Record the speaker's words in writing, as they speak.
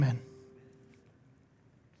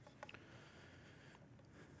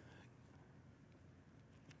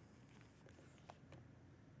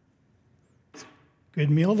Good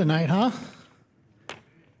meal tonight, huh?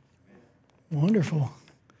 Wonderful.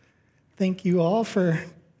 Thank you all for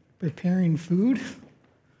preparing food. It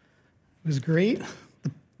was great.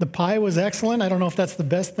 The pie was excellent. I don't know if that's the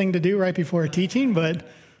best thing to do right before a teaching, but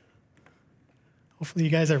hopefully you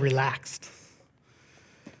guys are relaxed.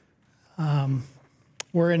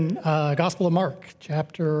 We're in Gospel of Mark,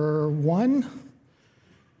 chapter 1.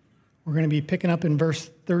 We're going to be picking up in verse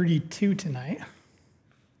 32 tonight.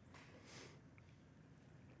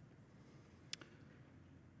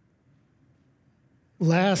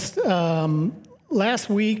 Last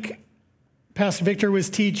week, Pastor Victor was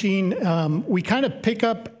teaching. We kind of pick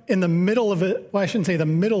up in the middle of it. Well, I shouldn't say the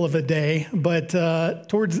middle of a day, but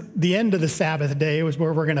towards the end of the Sabbath day was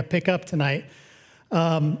where we're going to pick up tonight.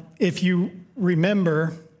 If you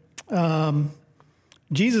remember,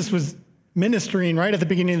 Jesus was ministering right at the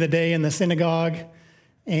beginning of the day in the synagogue,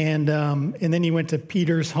 and then he went to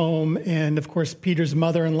Peter's home, and of course, Peter's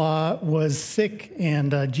mother-in-law was sick,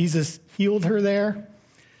 and Jesus healed her there.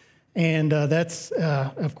 And that's,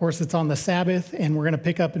 of course, it's on the Sabbath, and we're going to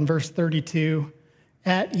pick up in verse 32.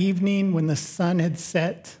 At evening, when the sun had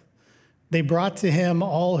set, they brought to him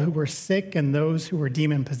all who were sick and those who were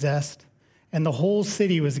demon-possessed, and the whole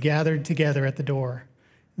city was gathered together at the door.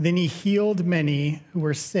 Then he healed many who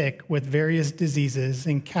were sick with various diseases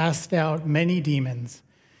and cast out many demons,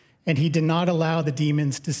 and he did not allow the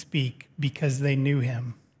demons to speak because they knew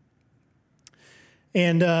him.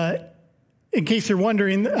 And in case you're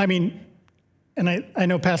wondering, and I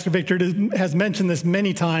know Pastor Victor has mentioned this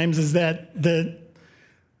many times, is that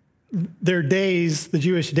their days, the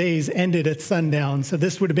Jewish days, ended at sundown. So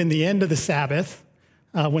this would have been the end of the Sabbath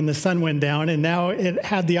when the sun went down, and now it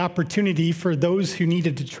had the opportunity for those who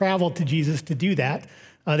needed to travel to Jesus to do that.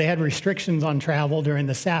 They had restrictions on travel during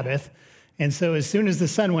the Sabbath. And so as soon as the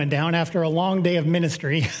sun went down, after a long day of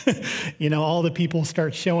ministry, all the people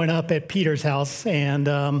start showing up at Peter's house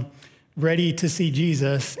and ready to see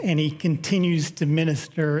Jesus, and he continues to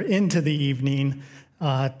minister into the evening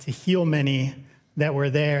to heal many that were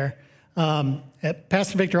there.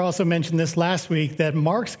 Pastor Victor also mentioned this last week, that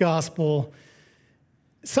Mark's gospel,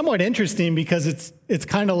 somewhat interesting because it's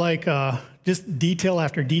kind of like just detail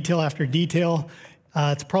after detail after detail.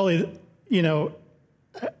 It's probably,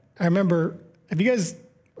 I remember, have you guys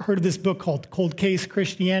heard of this book called Cold Case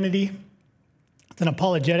Christianity? It's an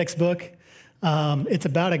apologetics book. It's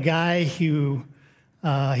about a guy who,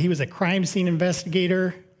 he was a crime scene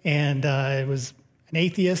investigator, and it was an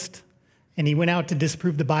atheist, and he went out to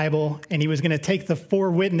disprove the Bible, and he was going to take the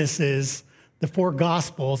four witnesses, the four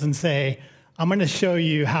gospels, and say, I'm going to show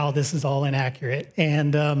you how this is all inaccurate.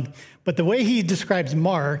 And but the way he describes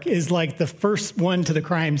Mark is like the first one to the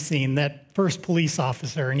crime scene, that first police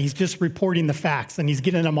officer, and he's just reporting the facts, and he's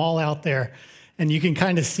getting them all out there. And you can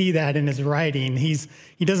kind of see that in his writing. He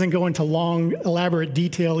doesn't go into long, elaborate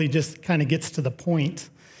detail. He just kind of gets to the point.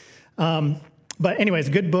 But anyways,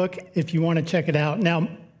 good book if you want to check it out. Now,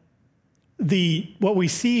 what we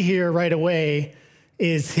see here right away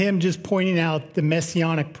is him just pointing out the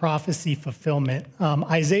messianic prophecy fulfillment.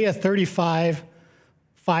 Isaiah 35,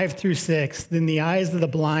 5-6, then the eyes of the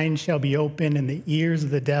blind shall be opened and the ears of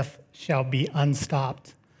the deaf shall be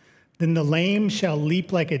unstopped. Then the lame shall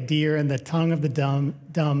leap like a deer, and the tongue of the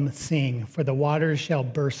dumb sing. For the waters shall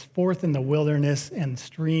burst forth in the wilderness and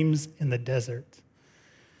streams in the desert.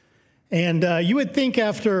 And you would think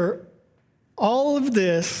after all of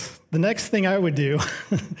this, the next thing I would do,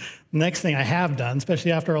 the next thing I have done,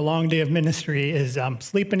 especially after a long day of ministry, is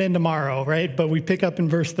sleeping in tomorrow, right? But we pick up in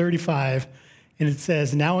verse 35, and it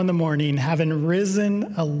says, now in the morning, having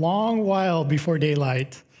risen a long while before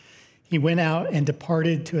daylight, he went out and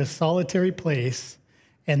departed to a solitary place,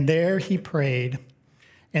 and there he prayed.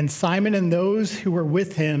 And Simon and those who were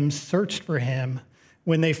with him searched for him.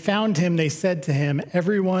 When they found him, they said to him,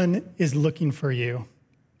 everyone is looking for you.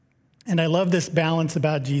 And I love this balance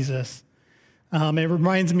about Jesus. It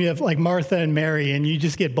reminds me of like Martha and Mary, and you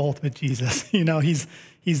just get both with Jesus.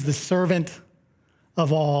 He's the servant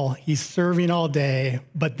of all. He's serving all day,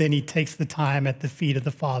 but then he takes the time at the feet of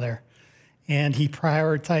the Father. And he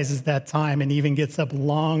prioritizes that time and even gets up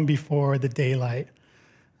long before the daylight.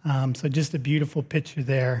 So just a beautiful picture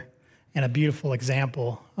there and a beautiful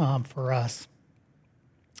example for us.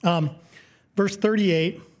 Verse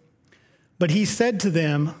 38, but he said to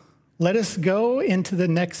them, let us go into the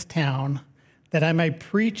next town that I might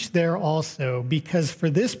preach there also, because for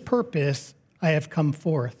this purpose I have come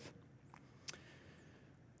forth.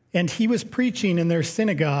 And he was preaching in their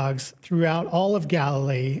synagogues throughout all of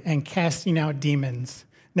Galilee and casting out demons.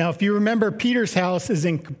 Now, if you remember, Peter's house is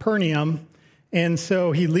in Capernaum, and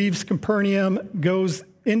so he leaves Capernaum, goes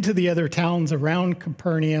into the other towns around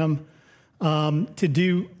Capernaum to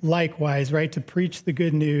do likewise, right? To preach the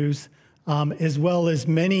good news, as well as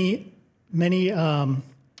many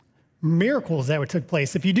miracles that took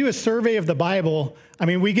place. If you do a survey of the Bible, I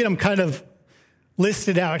mean, we get them kind of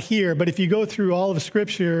listed out here, but if you go through all of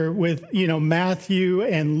Scripture with, Matthew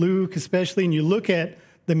and Luke especially, and you look at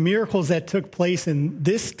the miracles that took place in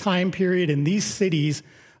this time period in these cities,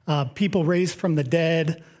 people raised from the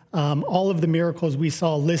dead, all of the miracles we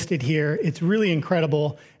saw listed here, it's really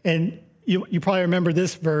incredible. And you probably remember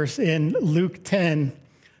this verse in Luke 10,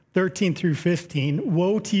 13 through 15.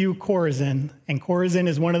 Woe to you, Chorazin. And Chorazin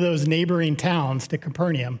is one of those neighboring towns to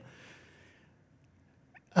Capernaum.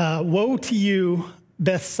 Woe to you,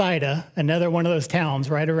 Bethsaida, another one of those towns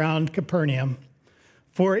right around Capernaum.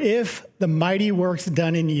 For if the mighty works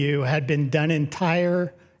done in you had been done in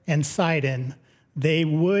Tyre and Sidon, they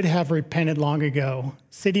would have repented long ago,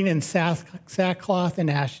 sitting in sackcloth and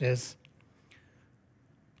ashes.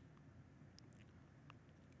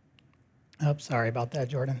 Oh, sorry about that,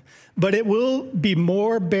 Jordan. But it will be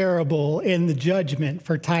more bearable in the judgment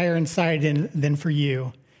for Tyre and Sidon than for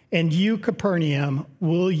you. And you, Capernaum,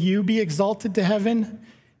 will you be exalted to heaven?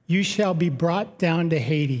 You shall be brought down to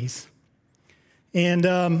Hades. And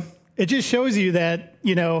it just shows you that,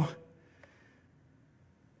 you're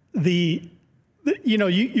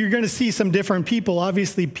going to see some different people.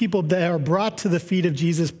 Obviously, people that are brought to the feet of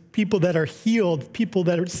Jesus, people that are healed, people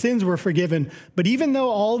that sins were forgiven. But even though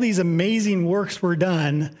all these amazing works were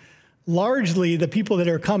done, largely the people that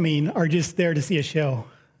are coming are just there to see a show.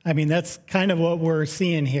 I mean, that's kind of what we're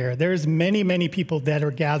seeing here. There's many, many people that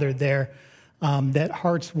are gathered there that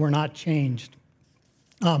hearts were not changed.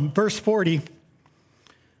 Verse 40,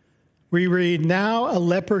 we read, now a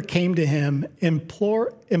leper came to him,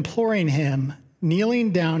 imploring him,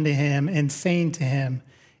 kneeling down to him and saying to him,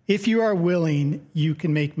 if you are willing, you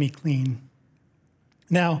can make me clean.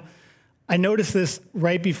 Now, I noticed this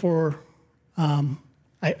right before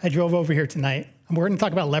I drove over here tonight. We're going to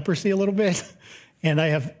talk about leprosy a little bit. And I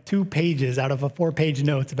have 2 pages out of a 4-page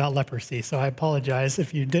notes about leprosy. So I apologize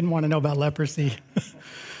if you didn't want to know about leprosy.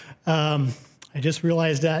 I just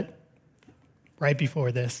realized that right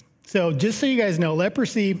before this. So just so you guys know,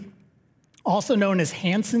 leprosy, also known as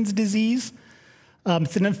Hansen's disease,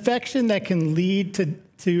 it's an infection that can lead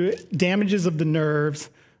to damages of the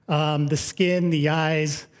nerves, the skin, the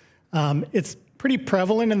eyes. It's pretty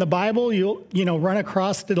prevalent in the Bible. You'll run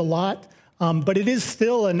across it a lot. But it is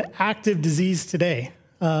still an active disease today.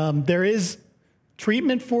 There is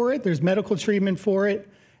treatment for it. There's medical treatment for it.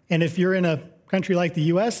 And if you're in a country like the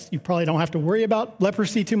U.S., you probably don't have to worry about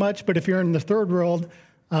leprosy too much. But if you're in the third world,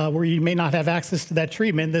 where you may not have access to that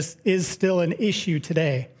treatment, this is still an issue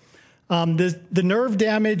today. The nerve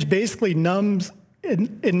damage basically numbs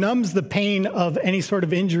the pain of any sort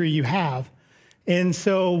of injury you have. And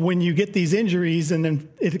so when you get these injuries, and then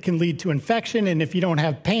it can lead to infection, and if you don't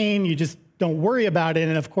have pain, you just don't worry about it,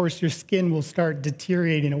 and of course your skin will start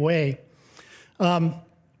deteriorating away.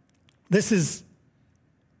 This is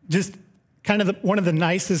just kind of one of the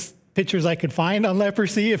nicest pictures I could find on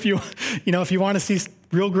leprosy. If you want to see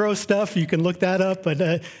real gross stuff, you can look that up.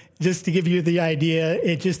 But just to give you the idea,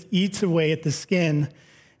 it just eats away at the skin,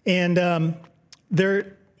 and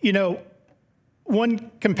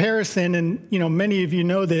one comparison, and many of you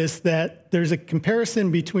know this, that there's a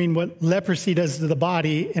comparison between what leprosy does to the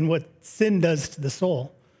body and what sin does to the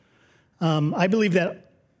soul. I believe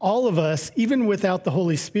that all of us, even without the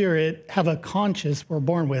Holy Spirit, have a conscience we're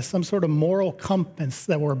born with, some sort of moral compass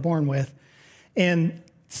that we're born with. And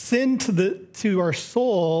sin to our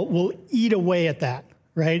soul will eat away at that,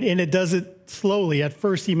 right? And it does it slowly. At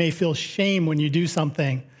first, you may feel shame when you do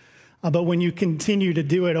something. But when you continue to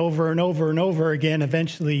do it over and over and over again,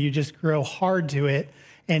 eventually you just grow hard to it.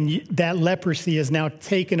 And that leprosy is now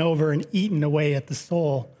taken over and eaten away at the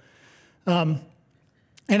soul. And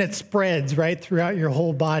it spreads right throughout your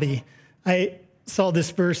whole body. I saw this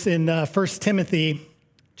verse in 1 Timothy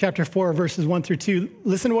chapter 4, verses 1 through 2.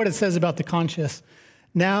 Listen to what it says about the conscience.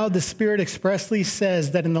 Now the Spirit expressly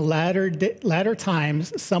says that in the latter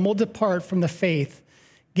times, some will depart from the faith,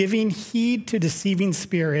 giving heed to deceiving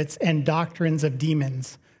spirits and doctrines of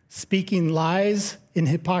demons, speaking lies in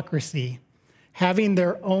hypocrisy, having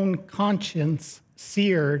their own conscience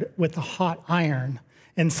seared with a hot iron.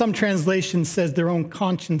 And some translation says their own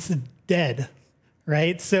conscience is dead,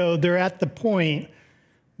 right? So they're at the point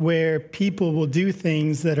where people will do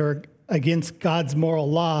things that are against God's moral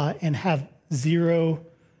law and have zero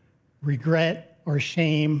regret or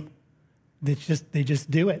shame. They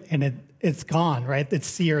just do it, and it's gone, right? It's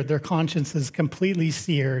seared. Their conscience is completely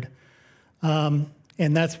seared. And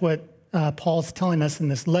that's what Paul's telling us in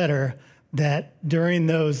this letter that during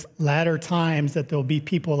those latter times that there'll be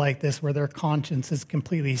people like this where their conscience is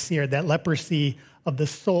completely seared. That leprosy of the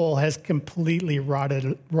soul has completely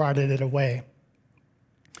rotted it away.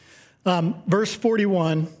 Verse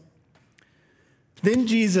 41, then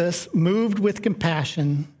Jesus, moved with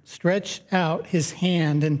compassion, stretched out his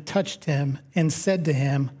hand and touched him and said to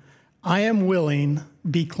him, I am willing,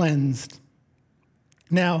 be cleansed.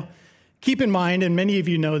 Now, keep in mind, and many of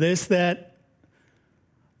you know this, that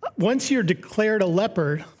once you're declared a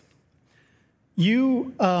leper,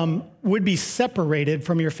 you would be separated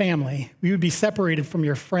from your family. You would be separated from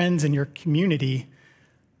your friends and your community.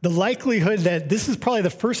 The likelihood that this is probably the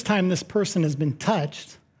first time this person has been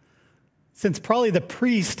touched since probably the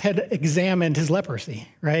priest had examined his leprosy,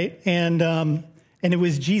 right? And it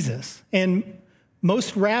was Jesus. And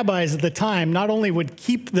most rabbis at the time not only would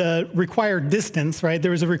keep the required distance, right? There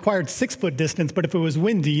was a required 6-foot distance, but if it was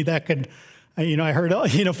windy, that could, I heard,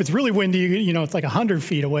 if it's really windy, it's like 100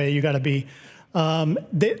 feet away you got to be.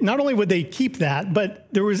 Not only would they keep that, but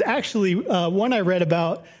there was actually one I read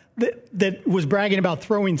about that was bragging about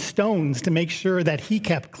throwing stones to make sure that he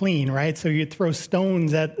kept clean, right? So you'd throw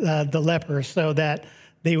stones at the leper so that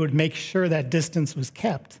they would make sure that distance was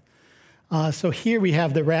kept. So here we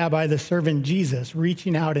have the rabbi, the servant Jesus,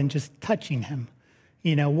 reaching out and just touching him.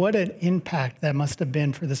 What an impact that must have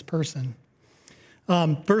been for this person.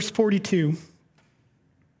 Verse 42,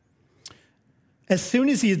 as soon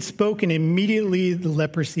as he had spoken, immediately the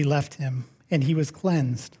leprosy left him, and he was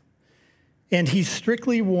cleansed. And he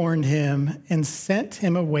strictly warned him and sent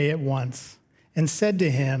him away at once and said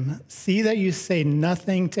to him, see that you say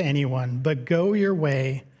nothing to anyone, but go your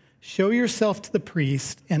way, show yourself to the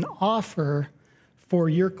priest, and offer for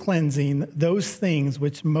your cleansing those things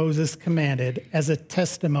which Moses commanded as a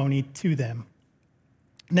testimony to them.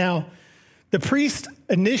 Now, the priest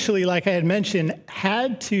initially, like I had mentioned,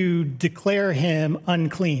 had to declare him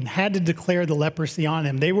unclean, had to declare the leprosy on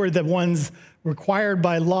him. They were the ones required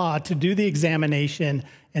by law to do the examination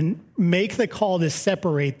and make the call to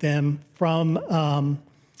separate them from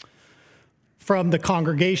the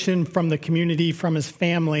congregation, from the community, from his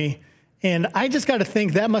family. And I just got to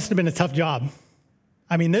think that must have been a tough job.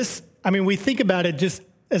 We think about it just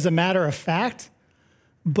as a matter of fact,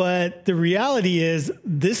 but the reality is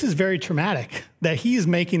this is very traumatic that he's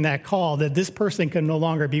making that call that this person can no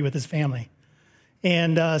longer be with his family.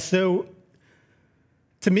 And so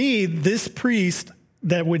to me, this priest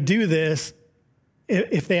that would do this,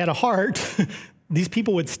 if they had a heart, these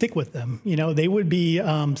people would stick with them. They would be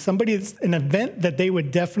an event that they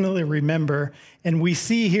would definitely remember. And we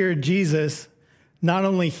see here Jesus not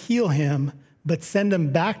only heal him, but send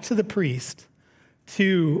him back to the priest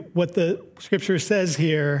to what the scripture says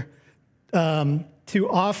here, to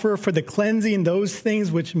offer for the cleansing those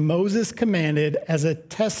things which Moses commanded as a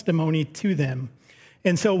testimony to them.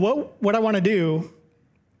 And so what I want to do,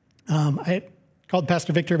 I called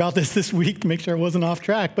Pastor Victor about this week to make sure I wasn't off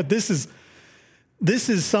track, but this is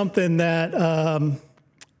something that,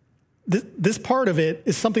 this part of it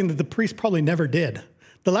is something that the priest probably never did.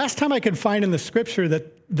 The last time I could find in the scripture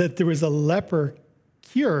that there was a leper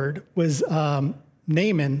cured was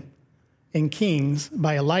Naaman in Kings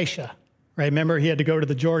by Elisha, right? Remember, he had to go to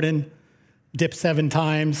the Jordan, dip 7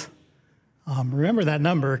 times. Remember that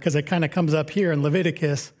number because it kind of comes up here in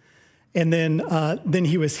Leviticus. And then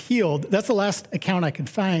he was healed. That's the last account I could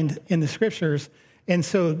find in the scriptures. And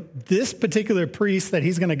so this particular priest that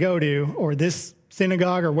he's going to go to, or this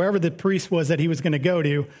synagogue or wherever the priest was that he was going to go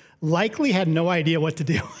to, likely had no idea what to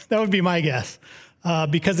do. That would be my guess,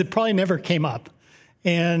 because it probably never came up.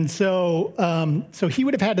 And so he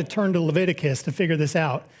would have had to turn to Leviticus to figure this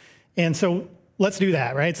out. And so let's do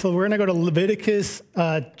that, right? So we're going to go to Leviticus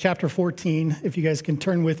chapter 14, if you guys can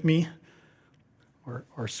turn with me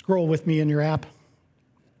or scroll with me in your app.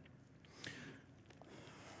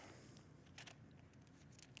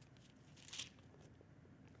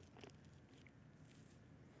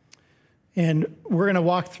 And we're going to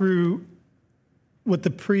walk through what the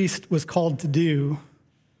priest was called to do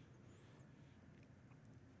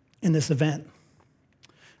in this event.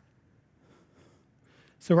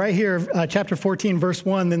 So right here, chapter 14, verse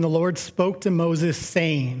 1, then the Lord spoke to Moses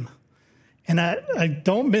saying, and I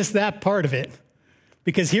don't miss that part of it,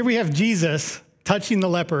 because here we have Jesus touching the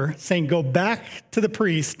leper, saying, go back to the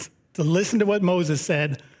priest to listen to what Moses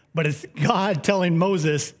said, but it's God telling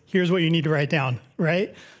Moses, here's what you need to write down,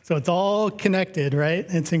 right? So it's all connected, right?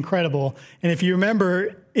 It's incredible. And if you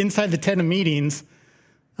remember, inside the tent of meetings,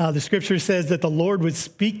 the scripture says that the Lord would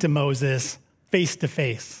speak to Moses face to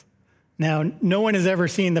face. Now, no one has ever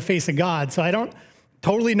seen the face of God, so I don't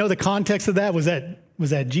totally know the context of that. Was Was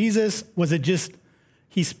that Jesus? Was it just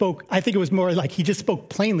he spoke? I think it was more like he just spoke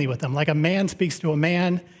plainly with them, like a man speaks to a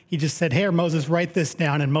man. He just said, "Here, Moses, write this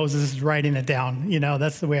down," and Moses is writing it down.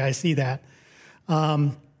 That's the way I see that.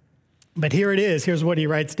 But here it is. Here's what he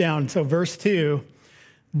writes down. So verse 2,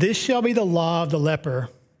 "This shall be the law of the leper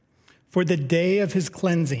for the day of his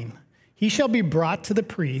cleansing. He shall be brought to the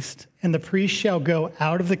priest, and the priest shall go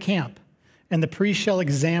out of the camp. And the priest shall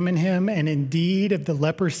examine him, and indeed, if the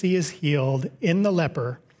leprosy is healed in the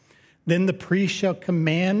leper, then the priest shall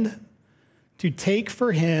command to take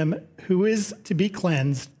for him who is to be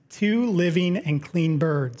cleansed 2 living and clean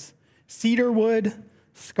birds, cedar wood,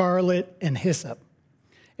 scarlet, and hyssop.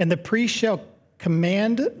 And the priest shall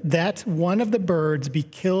command that one of the birds be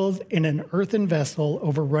killed in an earthen vessel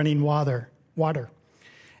over running water.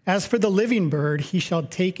 As for the living bird, he shall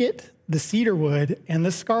take it, the cedar wood, and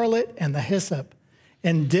the scarlet, and the hyssop,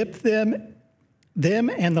 and dip them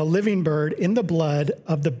and the living bird in the blood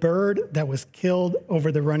of the bird that was killed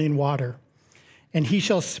over the running water. And he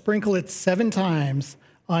shall sprinkle it 7 times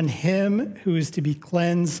on him who is to be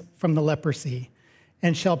cleansed from the leprosy,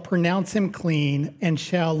 and shall pronounce him clean, and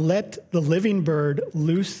shall let the living bird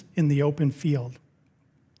loose in the open field."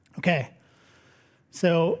 Okay,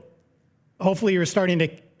 so hopefully you're starting to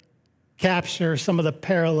capture some of the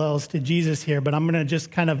parallels to Jesus here, but I'm going to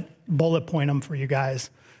just kind of bullet point them for you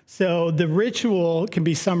guys. So the ritual can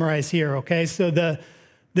be summarized here, okay? So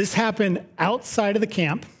this happened outside of the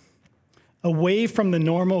camp, away from the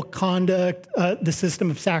normal conduct, the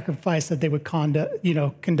system of sacrifice that they would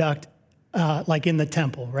conduct like in the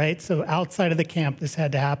temple, right? So outside of the camp, this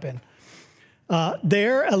had to happen.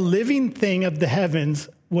 There, a living thing of the heavens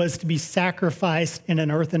was to be sacrificed in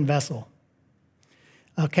an earthen vessel.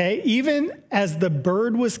 Okay, even as the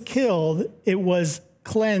bird was killed, it was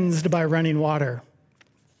cleansed by running water.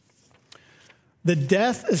 The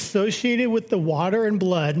death associated with the water and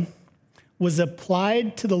blood was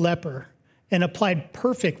applied to the leper and applied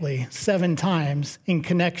perfectly 7 times in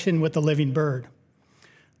connection with the living bird.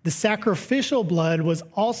 The sacrificial blood was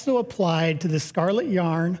also applied to the scarlet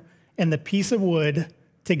yarn and the piece of wood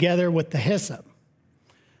together with the hyssop.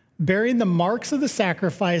 Bearing the marks of the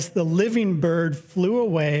sacrifice, the living bird flew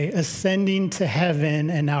away, ascending to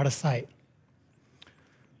heaven and out of sight.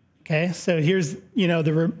 Okay, so here's,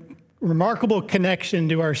 the remarkable connection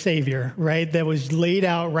to our Savior, right, that was laid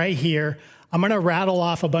out right here. I'm going to rattle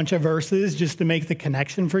off a bunch of verses just to make the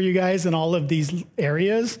connection for you guys in all of these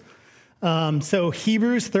areas. So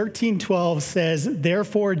Hebrews 13:12 says,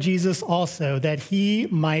 "Therefore Jesus also, that he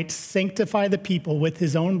might sanctify the people with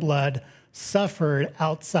his own blood, suffered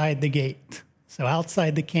outside the gate." So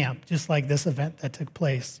outside the camp, just like this event that took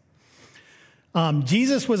place.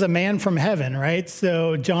 Jesus was a man from heaven, right?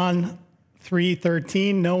 So John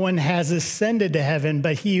 3:13, "No one has ascended to heaven,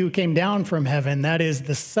 but he who came down from heaven, that is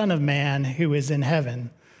the Son of Man who is in heaven."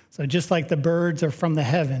 So just like the birds are from the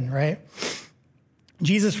heaven, right?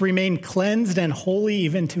 Jesus remained cleansed and holy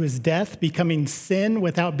even to his death, becoming sin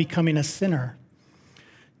without becoming a sinner.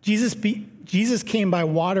 Jesus came by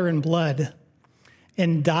water and blood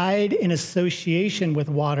and died in association with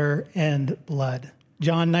water and blood.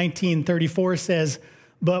 John 19:34 says,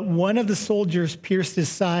 "But one of the soldiers pierced his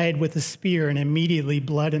side with a spear, and immediately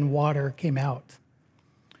blood and water came out."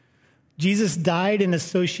 Jesus died in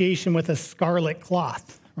association with a scarlet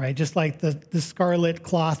cloth, right? Just like the scarlet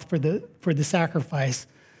cloth for the sacrifice.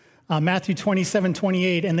 Matthew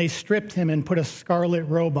 27:28, "And they stripped him and put a scarlet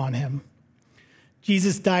robe on him."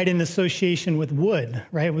 Jesus died in association with wood,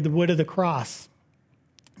 right? With the wood of the cross.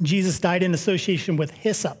 Jesus died in association with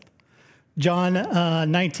hyssop. John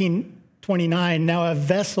 19:29, "Now a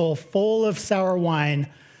vessel full of sour wine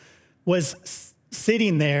was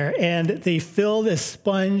sitting there, and they filled a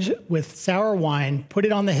sponge with sour wine, put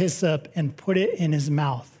it on the hyssop, and put it in his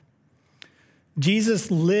mouth."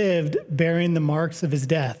 Jesus lived bearing the marks of his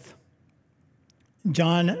death.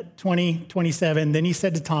 John 20:27, "Then he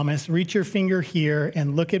said to Thomas, 'Reach your finger here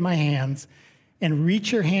and look at my hands, and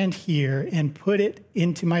reach your hand here and put it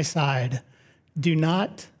into my side. Do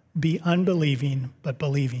not be unbelieving, but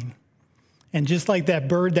believing.'" And just like that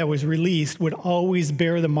bird that was released would always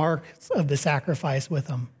bear the marks of the sacrifice with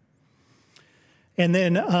him. And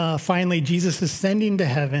then finally, Jesus ascending to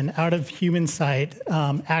heaven out of human sight,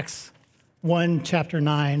 Acts 1, chapter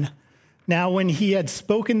 9. "Now when he had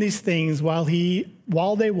spoken these things while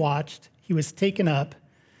they watched, he was taken up,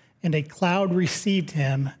 and a cloud received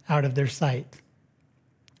him out of their sight."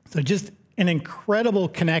 So just an incredible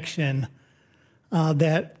connection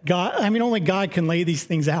that God, only God can lay these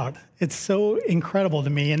things out. It's so incredible to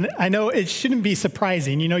me. And I know it shouldn't be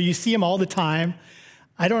surprising. You see him all the time.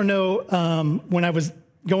 I don't know, when I was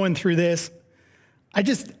going through this, I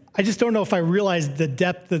just don't know if I realized the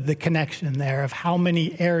depth of the connection there of how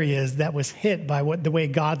many areas that was hit by the way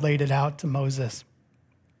God laid it out to Moses.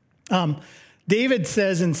 David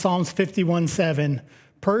says in Psalms 51:7,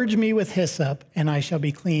 "Purge me with hyssop, and I shall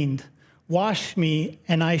be cleaned. Wash me,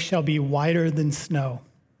 and I shall be whiter than snow."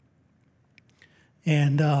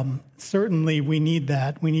 And certainly we need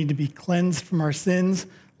that. We need to be cleansed from our sins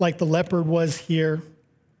like the leopard was here.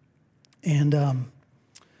 And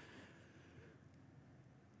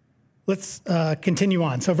let's continue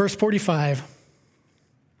on. So verse 45.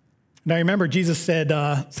 Now remember, Jesus said,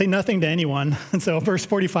 say nothing to anyone. And so verse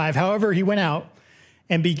 45, however, he went out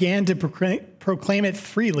and began to proclaim it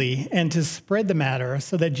freely and to spread the matter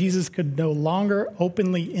so that Jesus could no longer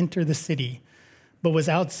openly enter the city, but was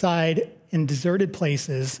outside in deserted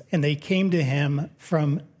places, and they came to him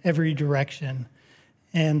from every direction.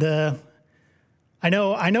 And I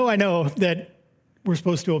know that we're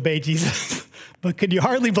supposed to obey Jesus, but could you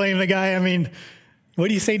hardly blame the guy? I mean, what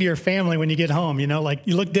do you say to your family when you get home? You know, like,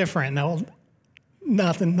 you look different. No,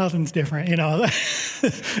 nothing's different, you know.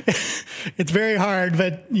 It's very hard,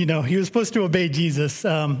 but, you know, he was supposed to obey Jesus.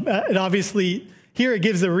 And obviously, here it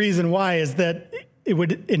gives the reason why is that it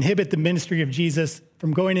would inhibit the ministry of Jesus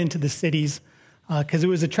from going into the cities because it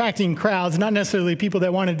was attracting crowds, not necessarily people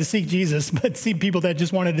that wanted to seek Jesus, but see people that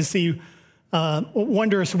just wanted to see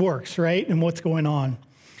wondrous works, right, and what's going on.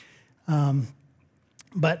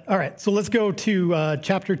 But all right, so let's go to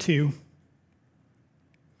chapter 2.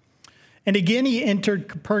 And again, he entered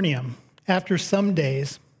Capernaum after some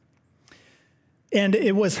days, and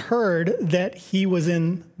it was heard that he was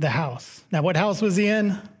in the house. Now, what house was he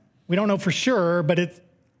in? We don't know for sure, but it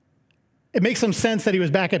makes some sense that he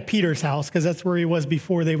was back at Peter's house because that's where he was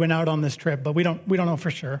before they went out on this trip, but we don't know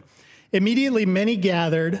for sure. Immediately, many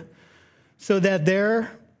gathered so that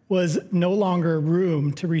there was no longer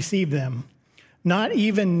room to receive them, not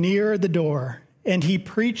even near the door, and he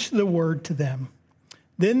preached the word to them.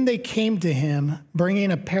 Then they came to him,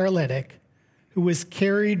 bringing a paralytic who was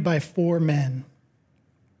carried by 4 men.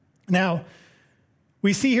 Now,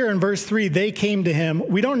 we see here in verse 3, they came to him.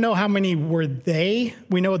 We don't know how many were they.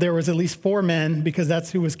 We know there was at least 4 men because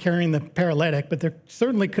that's who was carrying the paralytic, but there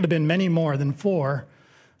certainly could have been many more than 4.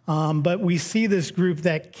 But we see this group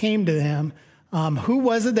that came to him. Who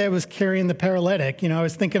was it that was carrying the paralytic? You know, I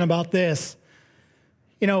was thinking about this.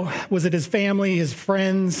 You know, was it his family, his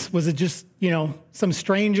friends? Was it just, you know, some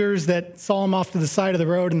strangers that saw him off to the side of the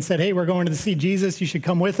road and said, hey, we're going to see Jesus. You should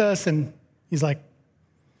come with us. And he's like,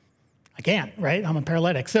 I can't, right? I'm a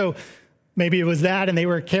paralytic. So maybe it was that, and they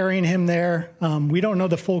were carrying him there. We don't know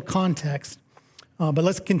the full context, but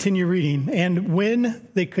let's continue reading. And when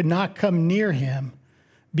they could not come near him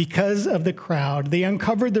because of the crowd, they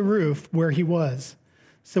uncovered the roof where he was.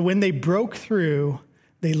 So when they broke through,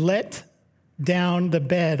 they let down the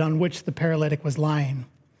bed on which the paralytic was lying.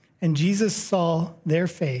 And Jesus saw their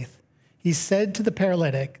faith. He said to the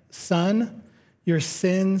paralytic, son, your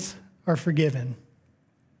sins are forgiven.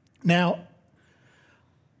 Now,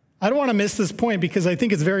 I don't want to miss this point because I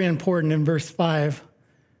think it's very important in verse 5.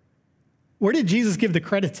 Where did Jesus give the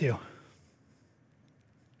credit to?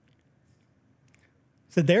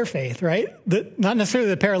 So their faith, right? Not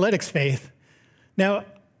necessarily the paralytic's faith. Now,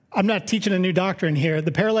 I'm not teaching a new doctrine here.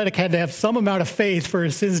 The paralytic had to have some amount of faith for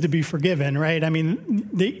his sins to be forgiven, right? I mean,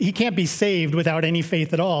 he can't be saved without any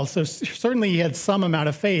faith at all. So certainly he had some amount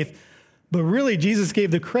of faith. But really, Jesus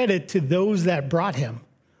gave the credit to those that brought him.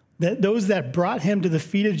 Those that brought him to the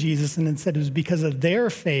feet of Jesus and then said it was because of their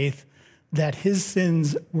faith that his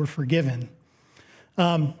sins were forgiven.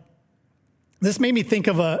 This made me think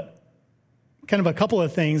of a couple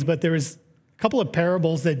of things, but there was a couple of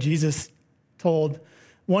parables that Jesus told.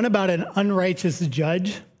 One about an unrighteous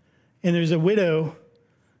judge, and there's a widow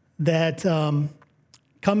that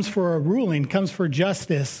comes for a ruling, comes for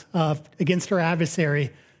justice against her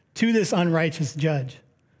adversary to this unrighteous judge,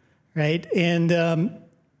 right? And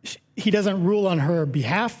he doesn't rule on her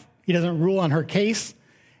behalf. He doesn't rule on her case.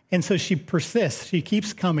 And so she persists. She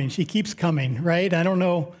keeps coming. She keeps coming, right? I don't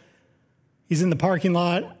know. He's in the parking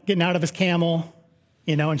lot, getting out of his camel,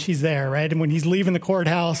 you know, and she's there, right? And when he's leaving the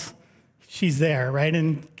courthouse, she's there, right?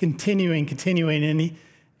 And continuing.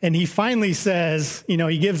 And he finally says, you know,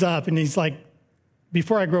 he gives up and he's like,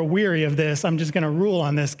 before I grow weary of this, I'm just going to rule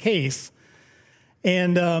on this case.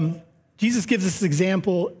 And Jesus gives this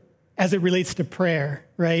example as it relates to prayer,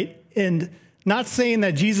 right? And not saying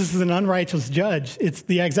that Jesus is an unrighteous judge. It's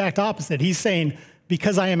the exact opposite. He's saying,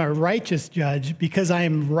 because I am a righteous judge, because I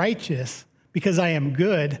am righteous, because I am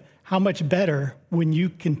good, how much better when you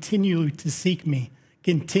continue to seek me,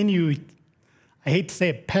 continue, I hate to say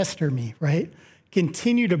it, pester me, right?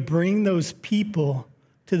 continue to bring those people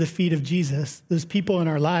to the feet of Jesus, those people in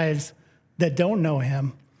our lives that don't know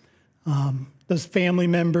him, those family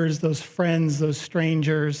members, those friends, those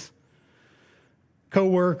strangers,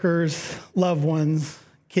 co-workers, loved ones,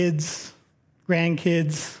 kids,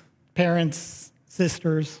 grandkids, parents,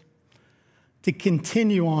 sisters, to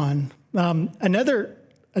continue on. Another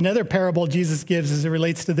parable Jesus gives as it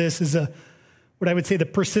relates to this is what I would say the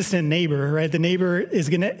persistent neighbor, right? The neighbor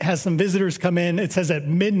has some visitors come in. It says at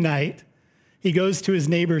midnight, he goes to his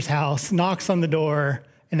neighbor's house, knocks on the door,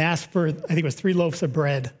 and asks for, I think it was 3 loaves of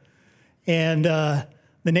bread. And the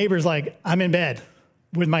neighbor's like, I'm in bed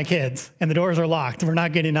with my kids, and the doors are locked. We're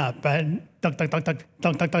not getting up. And dunk, dunk, dunk, dunk,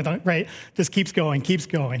 dunk, dunk, dunk, dunk, right? Just keeps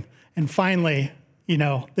going. And finally,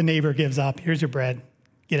 the neighbor gives up. Here's your bread.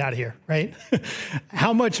 Get out of here, right?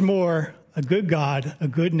 How much more a good God, a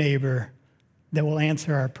good neighbor that will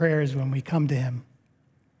answer our prayers when we come to him.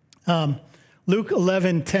 Luke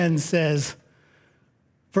 11:10 says,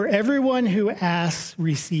 "For everyone who asks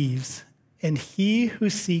receives, and he who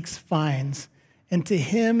seeks finds, and to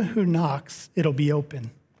him who knocks it'll be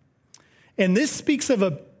open." And this speaks of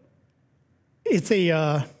a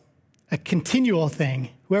continual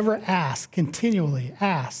thing. Whoever asks continually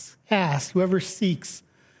asks. Whoever seeks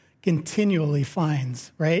continually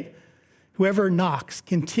finds, right? Whoever knocks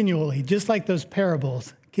continually, just like those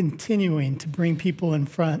parables, continuing to bring people in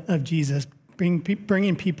front of Jesus,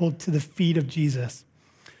 bringing people to the feet of Jesus.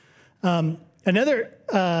 Another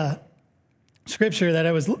scripture that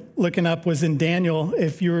I was looking up was in Daniel.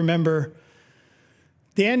 If you remember,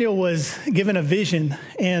 Daniel was given a vision,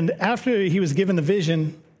 and after he was given the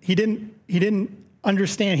vision, he didn't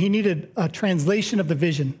understand. He needed a translation of the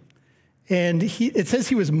vision. And it says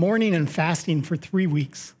he was mourning and fasting for 3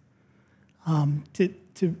 weeks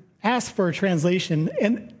to ask for a translation.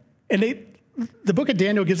 And the book of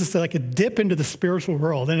Daniel gives us like a dip into the spiritual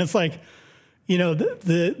world. And it's like,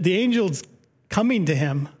 the angel's coming to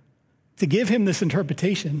him to give him this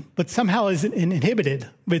interpretation, but somehow is inhibited.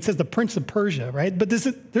 It says the prince of Persia, right? But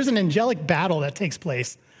there's an angelic battle that takes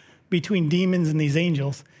place between demons and these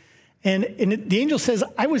angels. And the angel says,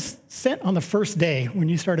 I was sent on the first day when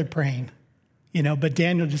you started praying, but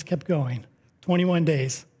Daniel just kept going. 21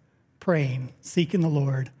 days praying, seeking the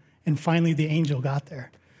Lord. And finally, the angel got there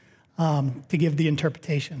to give the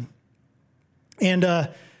interpretation. And, I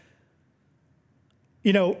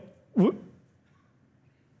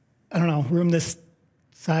don't know, room this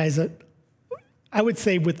size, I would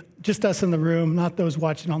say with just us in the room, not those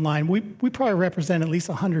watching online, we probably represent at least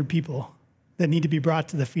 100 people that need to be brought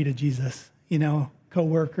to the feet of Jesus.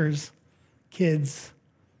 Co-workers, kids,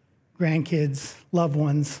 grandkids, loved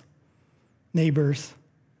ones, neighbors.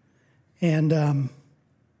 And,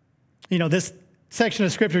 this section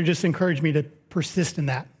of scripture just encouraged me to persist in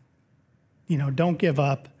that. Don't give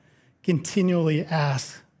up. Continually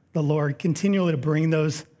ask the Lord, continually to bring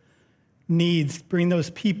those needs, bring those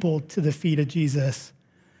people to the feet of Jesus.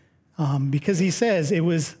 Because he says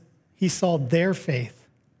he saw their faith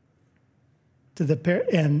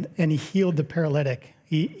and he healed the paralytic.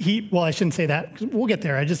 Well, I shouldn't say that. We'll get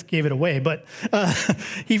there. I just gave it away. But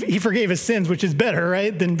he forgave his sins, which is better,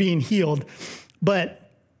 right, than being healed. But,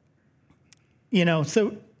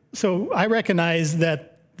 so I recognize that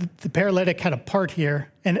the paralytic had a part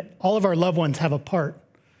here, and all of our loved ones have a part.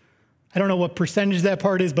 I don't know what percentage that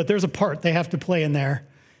part is, but there's a part they have to play in there.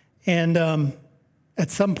 And at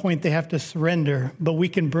some point, they have to surrender, but we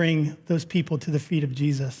can bring those people to the feet of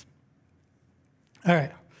Jesus. All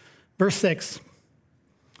right, verse 6.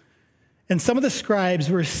 And some of the scribes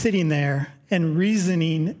were sitting there and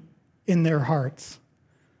reasoning in their hearts,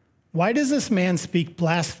 "Why does this man speak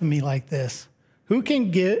blasphemy like this? Who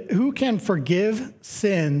can forgive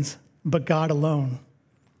sins but God alone?"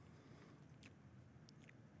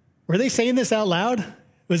 Were they saying this out loud? It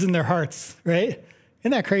was in their hearts, right?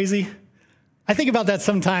 Isn't that crazy? I think about that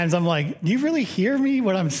sometimes. I'm like, do you really hear me,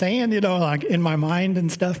 what I'm saying, like in my mind and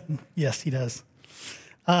stuff? Yes, he does.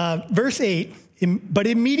 Verse 8, but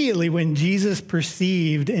immediately when Jesus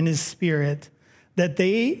perceived in his spirit that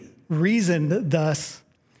they reasoned thus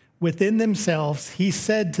within themselves, he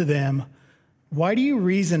said to them, "Why do you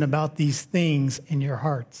reason about these things in your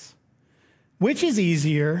hearts? Which is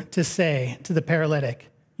easier to say to the paralytic,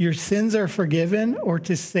 'Your sins are forgiven,' or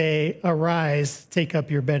to say, 'Arise, take up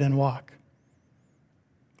your bed and walk'?"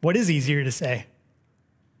 What is easier to say?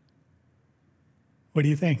 What do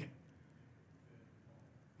you think?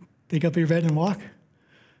 Take up your bed and walk?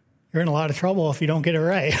 You're in a lot of trouble if you don't get it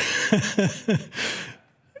right.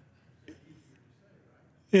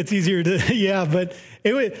 It's easier to, yeah, but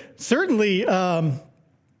it would certainly,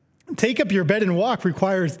 take up your bed and walk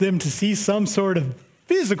requires them to see some sort of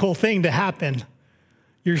physical thing to happen.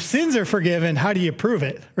 Your sins are forgiven. How do you prove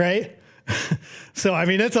it, right? So, I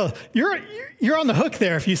mean, you're on the hook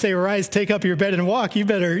there. If you say, "Arise, take up your bed and walk," you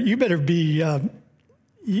better be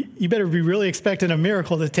really expecting a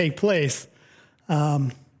miracle to take place.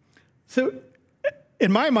 So,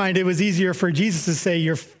 in my mind, it was easier for Jesus to say,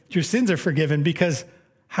 "Your sins are forgiven," because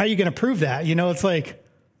how are you going to prove that? It's like,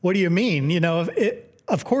 what do you mean?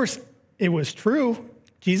 Of course, it was true.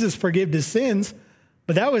 Jesus forgave his sins,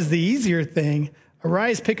 but that was the easier thing.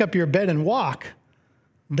 Arise, pick up your bed and walk.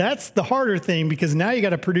 That's the harder thing, because now you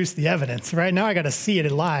got to produce the evidence, right? Now I got to see it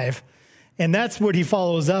alive. And that's what he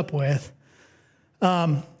follows up with.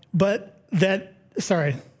 Verse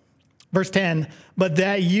 10, but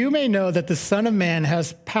that you may know that the Son of Man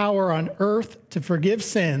has power on earth to forgive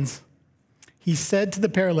sins, he said to the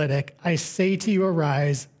paralytic, I say to you,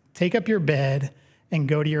 arise, take up your bed, and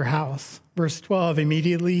go to your house. Verse 12,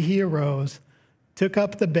 immediately he arose, took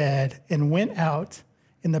up the bed, and went out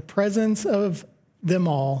in the presence of them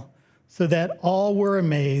all, so that all were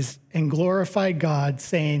amazed and glorified God,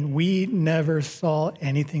 saying, we never saw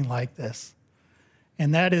anything like this.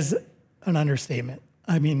 And that is an understatement.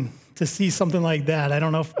 I mean, to see something like that, I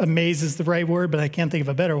don't know if amaze is the right word, but I can't think of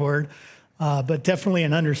a better word, but definitely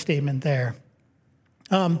an understatement there.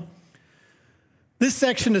 This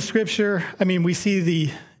section of Scripture, I mean, we see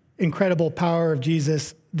the incredible power of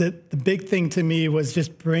Jesus. The big thing to me was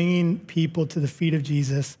just bringing people to the feet of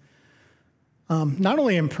Jesus, not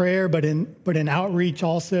only in prayer, but in outreach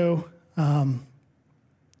also. I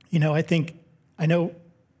know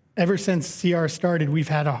ever since CR started, we've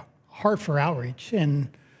had a heart for outreach and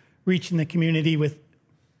reaching the community with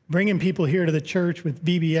bringing people here to the church with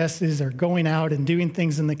VBSs or going out and doing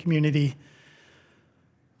things in the community.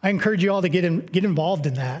 I encourage you all to get involved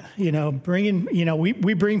in that. We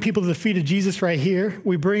bring people to the feet of Jesus right here.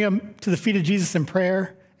 We bring them to the feet of Jesus in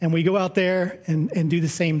prayer, and we go out there and do the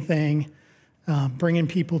same thing, bringing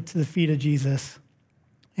people to the feet of Jesus.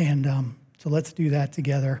 And so let's do that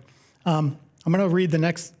together. I'm going to read the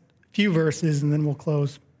next few verses, and then we'll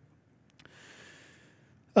close.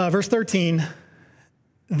 Verse 13,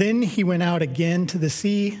 then he went out again to the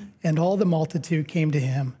sea, and all the multitude came to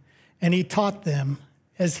him, and he taught them.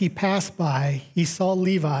 As he passed by, he saw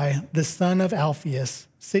Levi, the son of Alphaeus,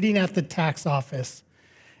 sitting at the tax office,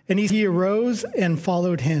 and he arose and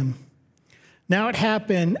followed him. Now it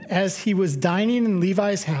happened, as he was dining in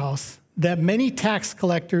Levi's house, that many tax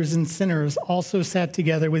collectors and sinners also sat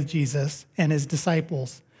together with Jesus and his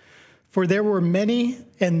disciples. For there were many,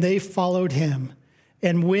 and they followed him.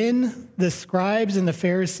 And when the scribes and the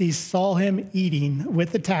Pharisees saw him eating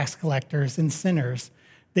with the tax collectors and sinners,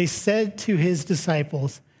 they said to his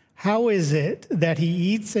disciples, how is it that he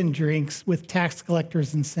eats and drinks with tax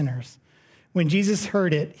collectors and sinners? When Jesus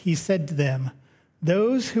heard it, he said to them,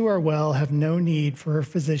 those who are well have no need for a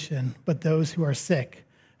physician, but those who are sick.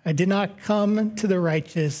 I did not come to the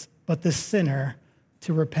righteous, but the sinner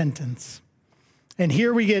to repentance. And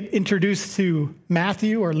here we get introduced to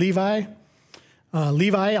Matthew, or Levi.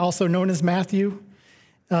 Levi, also known as Matthew,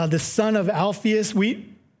 the son of Alphaeus. We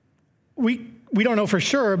don't know for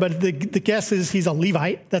sure, but the guess is he's a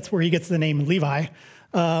Levite. That's where he gets the name Levi.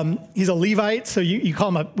 He's a Levite, so we call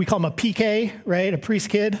him a PK, right? A priest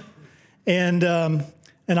kid. And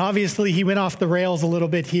obviously he went off the rails a little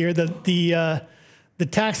bit here. The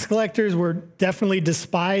tax collectors were definitely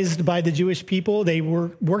despised by the Jewish people. They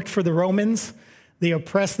worked for the Romans. They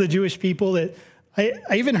oppressed the Jewish people. I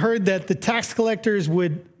even heard that the tax collectors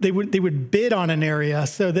would bid on an area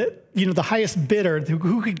so that, the highest bidder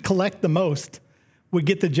who could collect the most would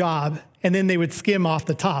get the job, and then they would skim off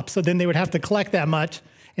the top. So then they would have to collect that much,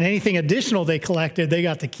 and anything additional they collected, they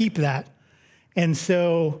got to keep that. And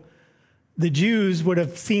so the Jews would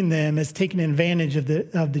have seen them as taking advantage of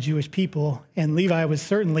the Jewish people, and Levi was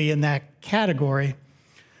certainly in that category.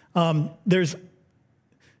 The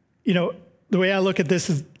way I look at this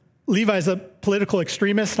is Levi's a political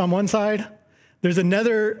extremist on one side. There's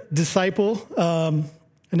another disciple of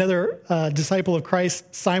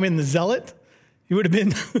Christ, Simon the Zealot. He would have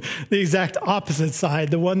been the exact opposite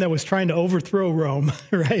side, the one that was trying to overthrow Rome,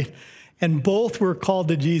 right? And both were called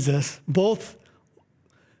to Jesus. Both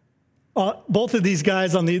of these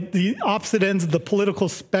guys on the opposite ends of the political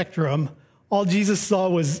spectrum, all Jesus saw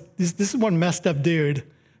was this is one messed up dude,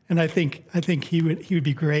 and I think he would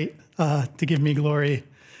be great to give me glory,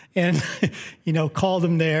 and called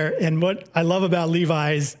him there. And what I love about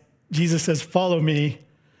Levi is Jesus says, "Follow me,"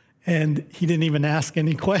 and he didn't even ask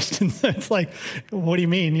any questions. It's like, what do you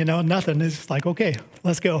mean? Nothing. It's just like, okay,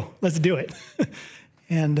 let's go, let's do it.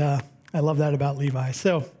 And I love that about Levi.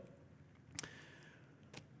 So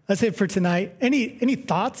that's it for tonight. Any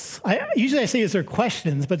thoughts? Usually I say, is there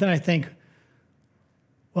questions? But then I think,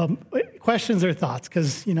 well, questions or thoughts?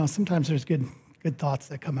 Because, sometimes there's good thoughts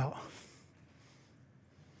that come out.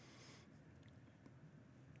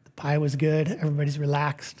 The pie was good. Everybody's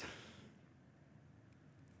relaxed.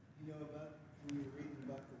 About when you're reading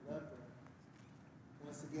about the leper,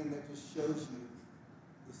 once again, that just shows you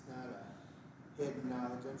it's not a head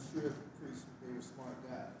knowledge. I'm sure the priests, they were smart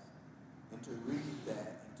guys. And to read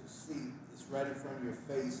that and to see, it's right in front of your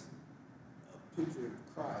face, a picture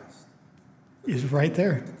of Christ. Is right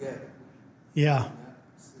there. Together. Yeah.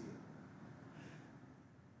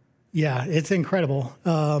 Yeah, it's incredible.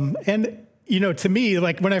 And, to me,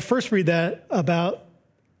 like when I first read that about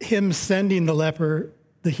him sending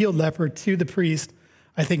the healed leper to the priest,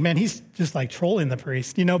 I think, man, he's just like trolling the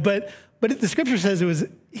priest, but the scripture says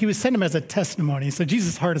he was sent him as a testimony. So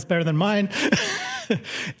Jesus' heart is better than mine,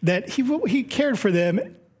 that he cared for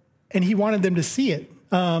them and he wanted them to see it.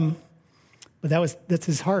 But that's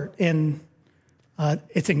his heart. And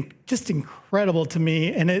it's just incredible to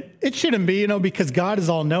me. And it shouldn't be, because God is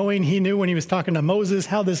all knowing. He knew when he was talking to Moses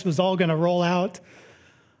how this was all going to roll out.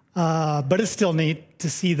 But it's still neat to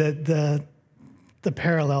see the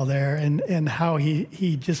parallel there and how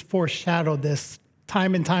he just foreshadowed this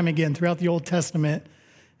time and time again throughout the Old Testament.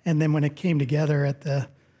 And then when it came together at the,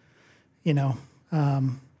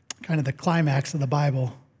 kind of the climax of the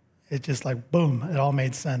Bible, it just like, boom, it all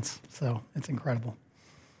made sense. So it's incredible.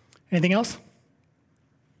 Anything else?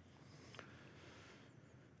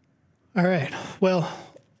 All right. Well,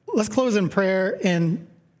 let's close in prayer. And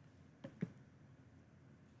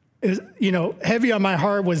it was, heavy on my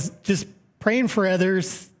heart was just praying for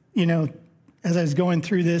others, as I was going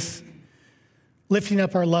through this, lifting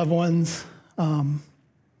up our loved ones. And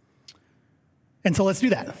so let's do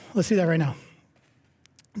that. Let's do that right now.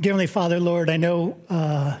 Dear Heavenly Father, Lord, I know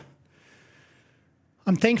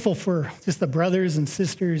I'm thankful for just the brothers and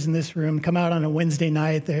sisters in this room come out on a Wednesday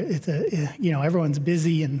night. It's everyone's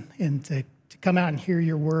busy and to come out and hear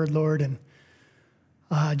your word, Lord, and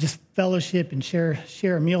just fellowship and share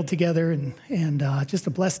a meal together and just a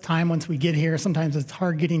blessed time once we get here. Sometimes it's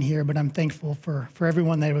hard getting here, but I'm thankful for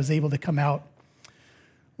everyone that was able to come out.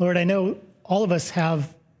 Lord, I know all of us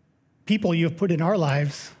have people you have put in our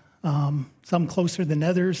lives, some closer than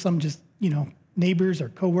others, some just, neighbors or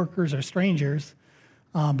coworkers or strangers.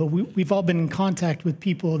 But we've all been in contact with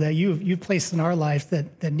people that you've placed in our lives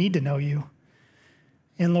that need to know you.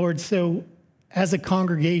 And Lord, so as a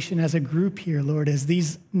congregation, as a group here, Lord, as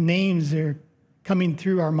these names are coming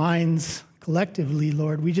through our minds collectively,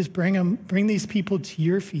 Lord, we just bring these people to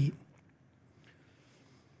your feet.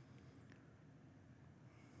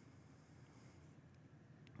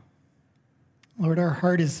 Lord, our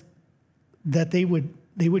heart is that they would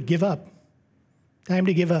give up. Time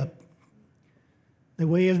to give up. The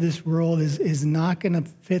way of this world is not going to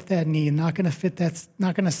fit that need, not going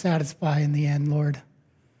to satisfy in the end, Lord.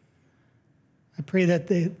 I pray that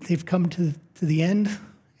they've come to the end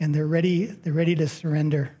and they're ready to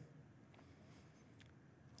surrender.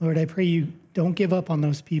 Lord, I pray you don't give up on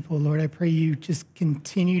those people. Lord, I pray you just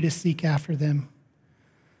continue to seek after them.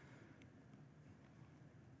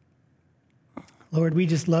 Lord, we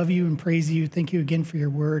just love you and praise you. Thank you again for your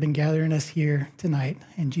word and gathering us here tonight.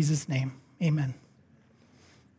 In Jesus' name, amen.